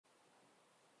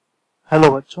Hello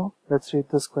बच्चों, let's read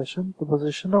this question. The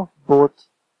position of both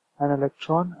an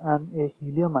electron and a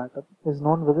helium atom is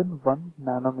known within 1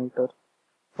 nanometer.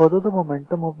 Further, the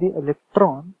momentum of the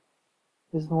electron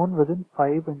is known within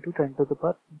 5 into 10 to the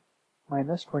power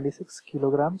minus 26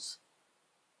 kilograms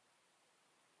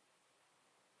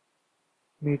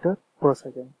meter per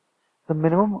second. The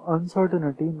minimum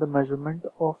uncertainty in the measurement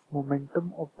of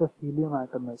momentum of the helium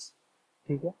atom is,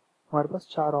 ठीक है, हमारे पास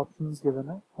 4 options given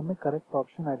है, हमें correct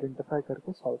option identify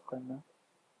करके solve करना है।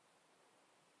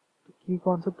 तो की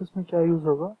कॉन्सेप्ट इसमें क्या यूज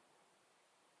होगा?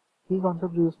 की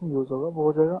कॉन्सेप्ट जो इसमें यूज होगा वो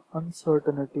हो जाएगा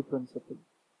अनसर्टेनिटी प्रिंसिपल,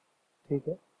 ठीक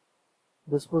है।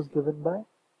 This was given by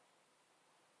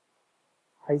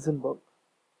Heisenberg.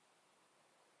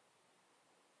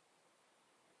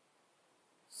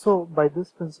 So by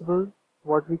this principle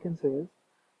what we can say is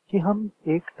कि हम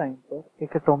एक टाइम पर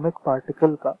एक एटॉमिक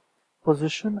पार्टिकल का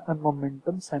position and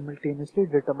momentum simultaneously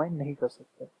determine नहीं कर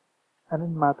सकते। And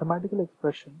in mathematical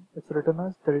expression, it's written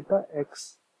as delta x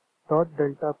dot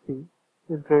delta p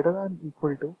is greater than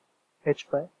equal to h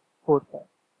by 4 pi.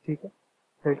 ठीक है?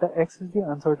 Delta x is the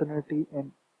uncertainty in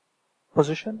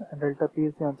position and delta p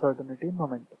is the uncertainty in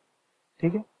momentum.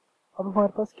 ठीक है? अब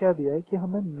हमारे पास क्या दिया है कि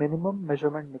हमें मिनिमम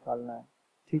मेजरमेंट निकालना है।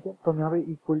 ठीक है? तो हम यहाँ पे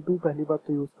इक्वल टू पहली बात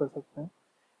तो यूज कर सकते हैं।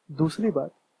 दूसरी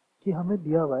बात कि हमें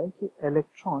दिया हुआ है कि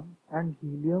इलेक्ट्रॉन एंड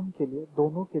हीलियम के लिए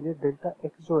दोनों के लिए डेल्टा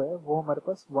एक्स जो है वो हमारे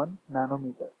पास 1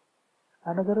 नैनोमीटर।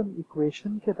 एंड अगर हम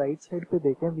इक्वेशन के राइट साइड पे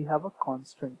देखें we have a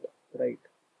constant, right.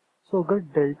 सो अगर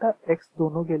डेल्टा एक्स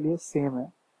दोनों के लिए सेम है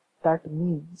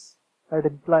दैट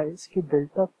इंप्लाइज कि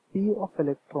delta P of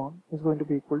electron is going to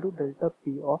be equal to delta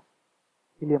P of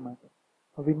helium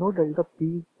atom. We know delta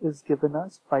P is given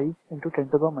as 5 into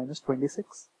 10 to the power minus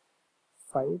 26,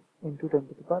 5 into 10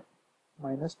 to the power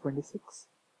minus 26,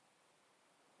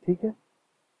 ठीक है,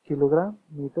 kilogram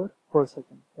metre पर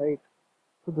second, right.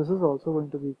 So this is also going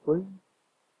to be equal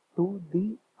to the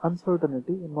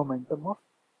uncertainty in momentum of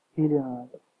helium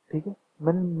atom, ठीक है,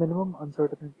 minimum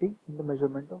uncertainty in the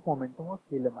measurement of momentum of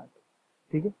helium atom,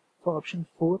 ठीक है। So option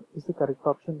 4 is the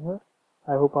correct option here.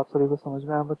 I hope आप सभी को समझ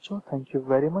में आया बच्चों। Thank you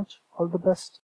very much. All the best.